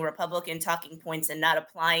using Republican talking points and not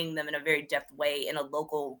applying them in a very deft way in a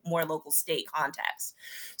more local state context.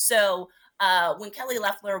 So when Kelly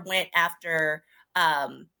Loeffler went after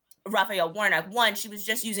Raphael Warnock, one, she was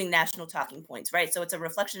just using national talking points, right? So it's a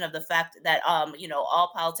reflection of the fact that,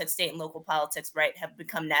 all politics, state and local politics, right, have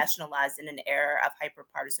become nationalized in an era of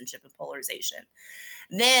hyperpartisanship and polarization.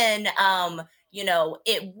 Then,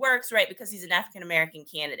 it works, right, because he's an African-American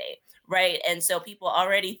candidate, right? And so people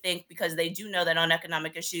already think, because they do know that on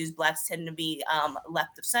economic issues, Blacks tend to be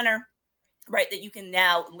left of center, right, that you can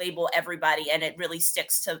now label everybody, and it really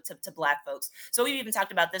sticks to Black folks. So we've even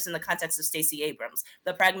talked about this in the context of Stacey Abrams.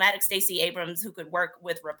 The pragmatic Stacey Abrams, who could work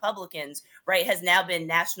with Republicans, right, has now been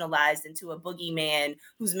nationalized into a boogeyman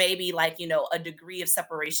who's maybe a degree of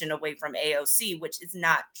separation away from AOC, which is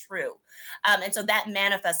not true. And so that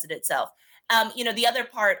manifested itself. The other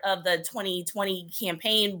part of the 2020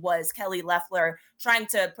 campaign was Kelly Loeffler trying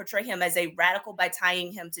to portray him as a radical by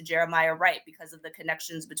tying him to Jeremiah Wright because of the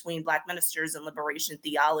connections between Black ministers and liberation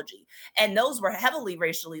theology. And those were heavily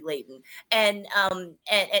racially laden. And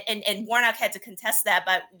Warnock had to contest that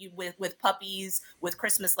with puppies, with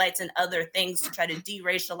Christmas lights and other things to try to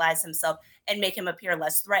de-racialize himself and make him appear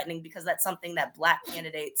less threatening, because that's something that Black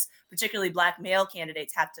candidates, particularly Black male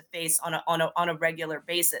candidates, have to face on a regular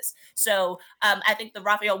basis. So I think the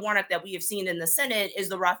Raphael Warnock that we have seen in the Senate is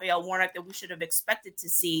the Raphael Warnock that we should have expected to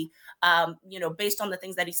see, based on the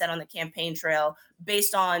things that he said on the campaign trail,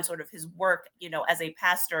 based on sort of his work, as a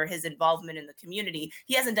pastor, his involvement in the community.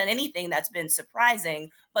 He hasn't done anything that's been surprising,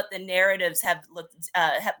 but the narratives have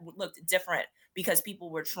looked different, because people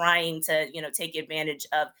were trying to, take advantage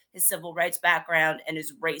of his civil rights background and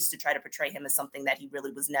his race to try to portray him as something that he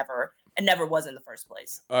really was never was in the first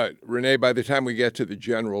place. Renee, by the time we get to the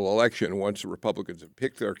general election, once the Republicans have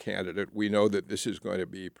picked their candidate, we know that this is going to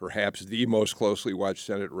be perhaps the most closely watched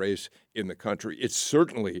Senate race in the country. It's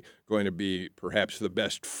certainly going to be perhaps the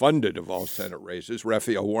best funded of all Senate races.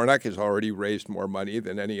 Raphael Warnock has already raised more money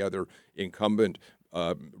than any other incumbent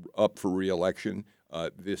up for re-election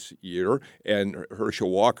this year. And Herschel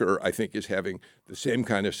Walker, I think, is having the same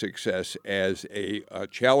kind of success as a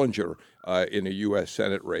challenger in a U.S.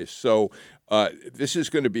 Senate race. So this is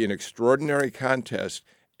going to be an extraordinary contest,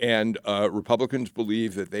 and Republicans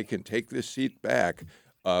believe that they can take this seat back.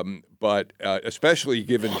 But especially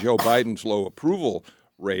given Joe Biden's low approval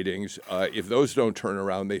ratings, if those don't turn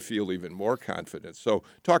around, they feel even more confident. So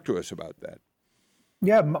talk to us about that.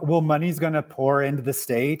 Yeah, well, money's going to pour into the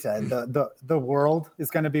state. The world is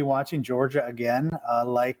going to be watching Georgia again,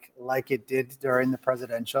 like it did during the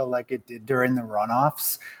presidential, like it did during the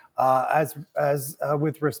runoffs. As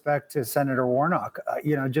with respect to Senator Warnock,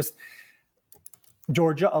 just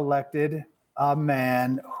Georgia elected a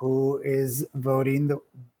man who is voting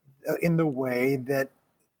in the way that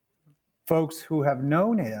folks who have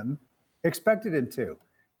known him expected him to.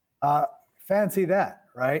 Fancy that,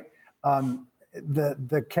 right?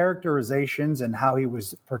 The characterizations and how he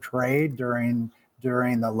was portrayed during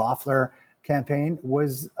the Loeffler campaign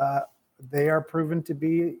was they are proven to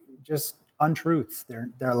be just untruths.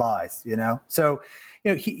 They're lies, So,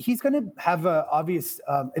 he's going to have an obvious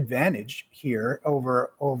advantage here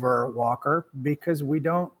over Walker because we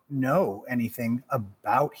don't know anything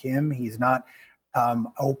about him. He's not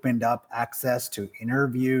opened up access to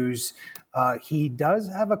interviews. He does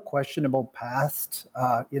have a questionable past,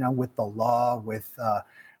 with the law, with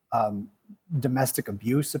domestic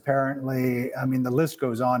abuse, apparently. I mean, the list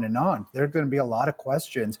goes on and on. There are going to be a lot of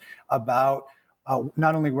questions about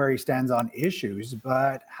not only where he stands on issues,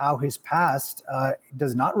 but how his past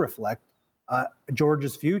does not reflect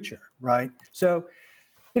Georgia's future, right? So,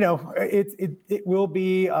 it will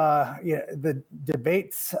be the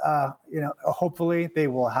debates. Hopefully they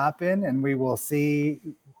will happen, and we will see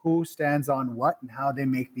who stands on what and how they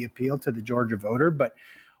make the appeal to the Georgia voter. But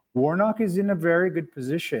Warnock is in a very good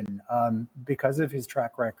position because of his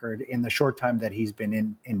track record in the short time that he's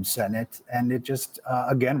been in Senate, and it just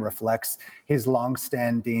again reflects his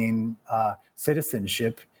longstanding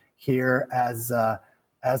citizenship here as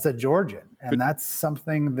a Georgian. And that's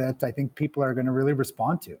something that I think people are going to really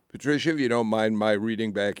respond to. Patricia, if you don't mind my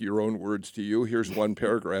reading back your own words to you, here's one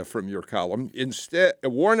paragraph from your column. Instead,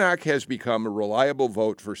 Warnock has become a reliable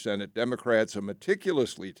vote for Senate Democrats, a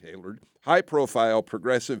meticulously tailored, high-profile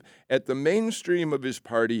progressive at the mainstream of his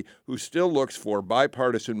party who still looks for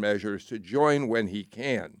bipartisan measures to join when he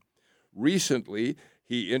can. Recently,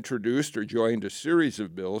 he introduced or joined a series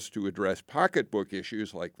of bills to address pocketbook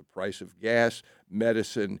issues like the price of gas,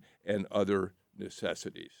 medicine, and other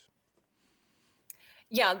necessities.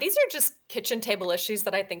 Yeah, these are just kitchen table issues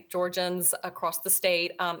that I think Georgians across the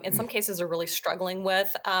state, in some cases, are really struggling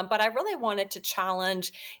with. But I really wanted to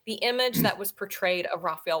challenge the image that was portrayed of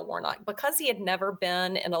Raphael Warnock. Because he had never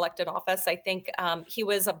been in elected office, I think he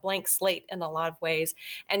was a blank slate in a lot of ways.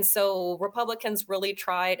 And so Republicans really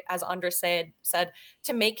tried, as Andres said,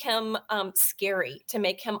 to make him scary, to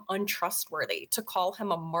make him untrustworthy, to call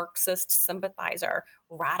him a Marxist sympathizer,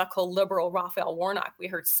 radical liberal Raphael Warnock. We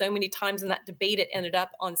heard so many times in that debate, it ended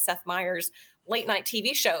up on Seth Meyers' late night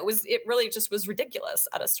TV show. It really just was ridiculous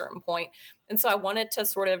at a certain point. And so I wanted to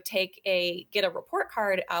sort of get a report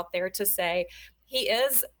card out there to say, he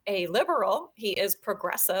is a liberal. He is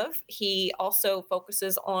progressive. He also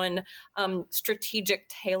focuses on strategic,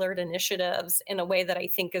 tailored initiatives in a way that I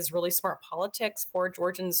think is really smart politics for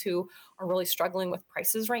Georgians who are really struggling with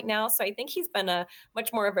prices right now. So I think he's been a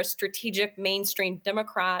much more of a strategic mainstream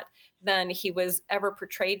Democrat than he was ever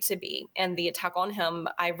portrayed to be. And the attack on him,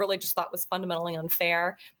 I really just thought was fundamentally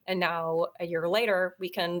unfair. And now, a year later, we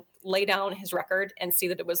can lay down his record and see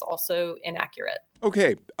that it was also inaccurate.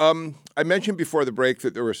 Okay. I mentioned before the break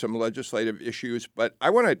that there were some legislative issues, but I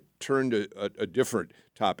want to turn to a different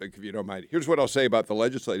topic, if you don't mind. Here's what I'll say about the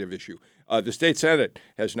legislative issue. The state Senate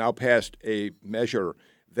has now passed a measure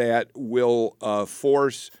that will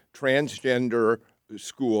force transgender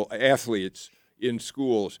school athletes in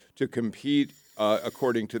schools to compete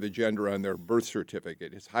according to the gender on their birth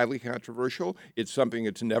certificate. It's highly controversial. It's something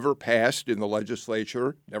that's never passed in the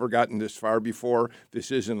legislature, never gotten this far before. This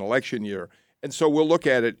is an election year. And so we'll look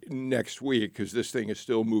at it next week because this thing is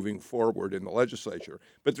still moving forward in the legislature.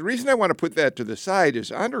 But the reason I want to put that to the side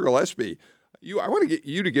is, Andra Gillespie, I want to get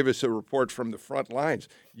you to give us a report from the front lines.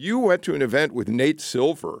 You went to an event with Nate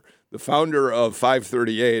Silver, the founder of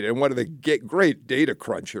 538 and one of the great data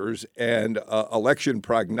crunchers and election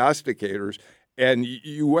prognosticators. And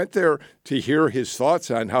you went there to hear his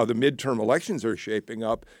thoughts on how the midterm elections are shaping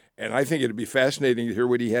up. And I think it'd be fascinating to hear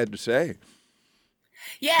what he had to say.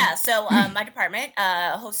 Yeah, so my department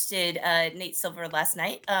hosted Nate Silver last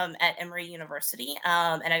night at Emory University,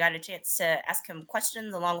 and I got a chance to ask him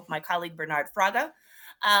questions along with my colleague Bernard Fraga.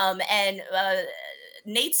 And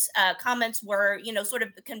Nate's comments were, sort of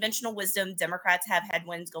conventional wisdom. Democrats have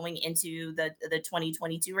headwinds going into the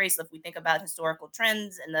 2022 race. If we think about historical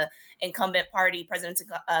trends and the incumbent president's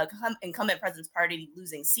party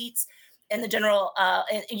losing seats, in the general,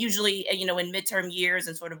 usually, in midterm years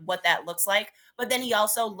and sort of what that looks like. But then he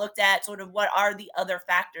also looked at sort of what are the other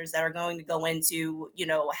factors that are going to go into,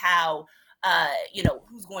 how,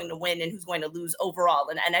 who's going to win and who's going to lose overall.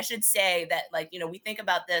 And I should say that, we think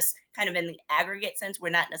about this kind of in the aggregate sense. We're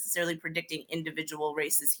not necessarily predicting individual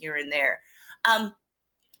races here and there.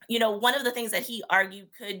 One of the things that he argued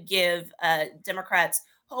could give Democrats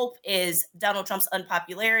hope is Donald Trump's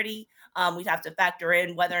unpopularity. We'd have to factor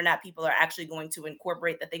in whether or not people are actually going to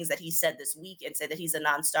incorporate the things that he said this week and say that he's a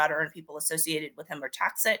non-starter and people associated with him are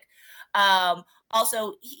toxic.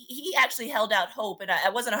 Also, he actually held out hope, and I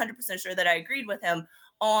wasn't 100% sure that I agreed with him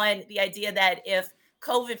on the idea that if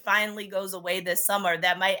COVID finally goes away this summer,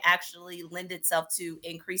 that might actually lend itself to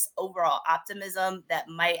increased overall optimism that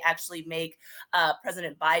might actually make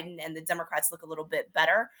President Biden and the Democrats look a little bit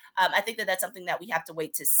better. I think that that's something that we have to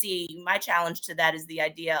wait to see. My challenge to that is the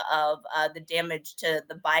idea of the damage to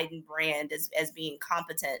the Biden brand as being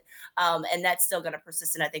competent. And that's still going to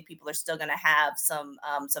persist. And I think people are still going to have some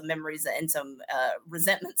memories and some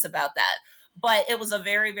resentments about that. But it was a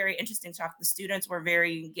very, very interesting talk. The students were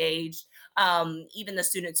very engaged. Even the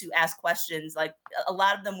students who asked questions, like a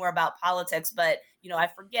lot of them were about politics, but I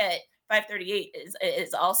forget 538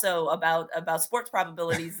 is also about sports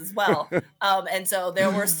probabilities as well. And so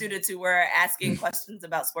there were students who were asking questions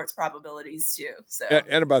about sports probabilities too. So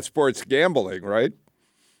and about sports gambling, right?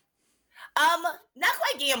 Not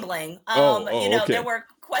quite gambling. Okay. There were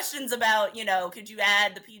questions about, could you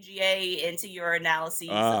add the PGA into your analyses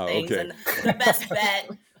of things? Okay. And the best bet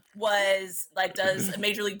was like, does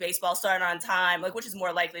Major League Baseball start on time? Like, which is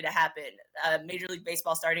more likely to happen? Major League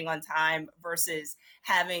Baseball starting on time versus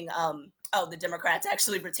having the Democrats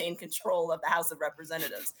actually retain control of the House of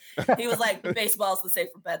Representatives. He was like, baseball's the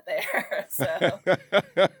safer bet there. So.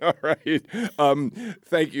 All right.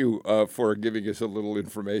 Thank you for giving us a little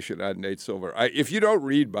information on Nate Silver. If you don't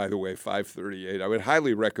read, by the way, 538, I would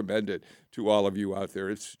highly recommend it to all of you out there.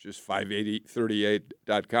 It's just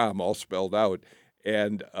 538.com, all spelled out.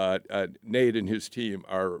 And Nate and his team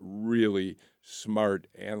are really smart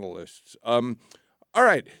analysts. All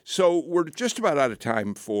right, so we're just about out of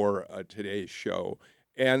time for today's show.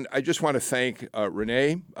 And I just want to thank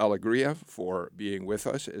Renee Alegria for being with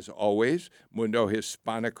us, as always. Mundo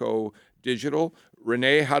Hispanico Digital.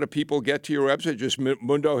 Renee, how do people get to your website? Just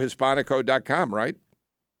mundohispanico.com, right?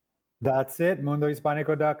 That's it,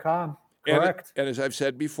 mundohispanico.com. Correct. And as I've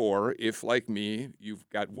said before, if, like me, you've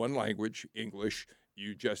got one language, English,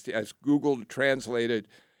 you just ask Google to translate it.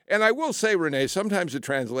 And I will say, Renee, sometimes the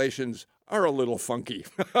translations are a little funky.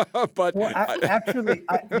 But actually,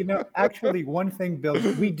 one thing, Bill,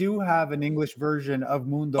 we do have an English version of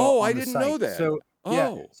Mundo. Oh, on I the didn't site. know that. So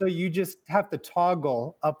so you just have to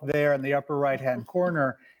toggle up there in the upper right-hand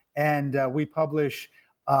corner, and we publish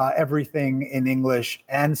everything in English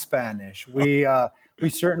and Spanish. We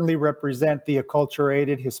certainly represent the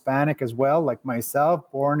acculturated Hispanic as well, like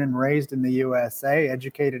myself, born and raised in the USA,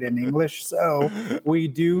 educated in English. So we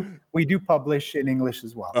do publish in English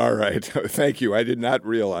as well. All right. Thank you. I did not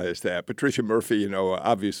realize that. Patricia Murphy,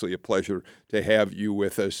 obviously a pleasure to have you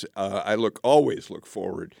with us. I always look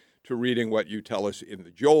forward to reading what you tell us in the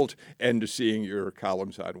Jolt and to seeing your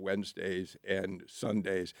columns on Wednesdays and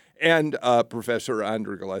Sundays. And Professor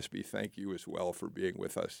Andra Gillespie, thank you as well for being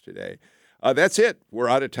with us today. That's it. We're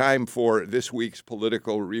out of time for this week's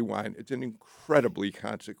Political Rewind. It's an incredibly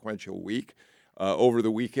consequential week. Over the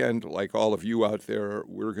weekend, like all of you out there,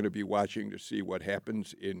 we're going to be watching to see what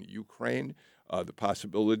happens in Ukraine, the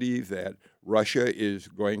possibility that Russia is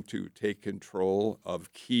going to take control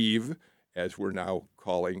of Kyiv, as we're now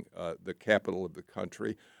calling the capital of the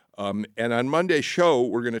country. And on Monday's show,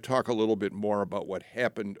 we're going to talk a little bit more about what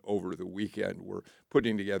happened over the weekend. We're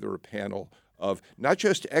putting together a panel of not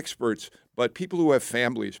just experts, but people who have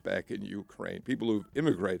families back in Ukraine, people who've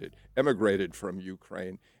emigrated from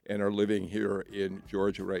Ukraine and are living here in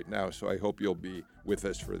Georgia right now. So I hope you'll be with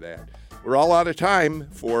us for that. We're all out of time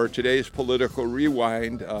for today's Political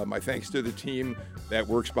Rewind. My thanks to the team that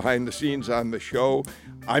works behind the scenes on the show.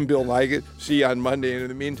 I'm Bill Nigut. See you on Monday. And in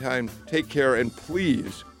the meantime, take care and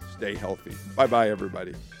please stay healthy. Bye-bye,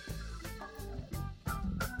 everybody.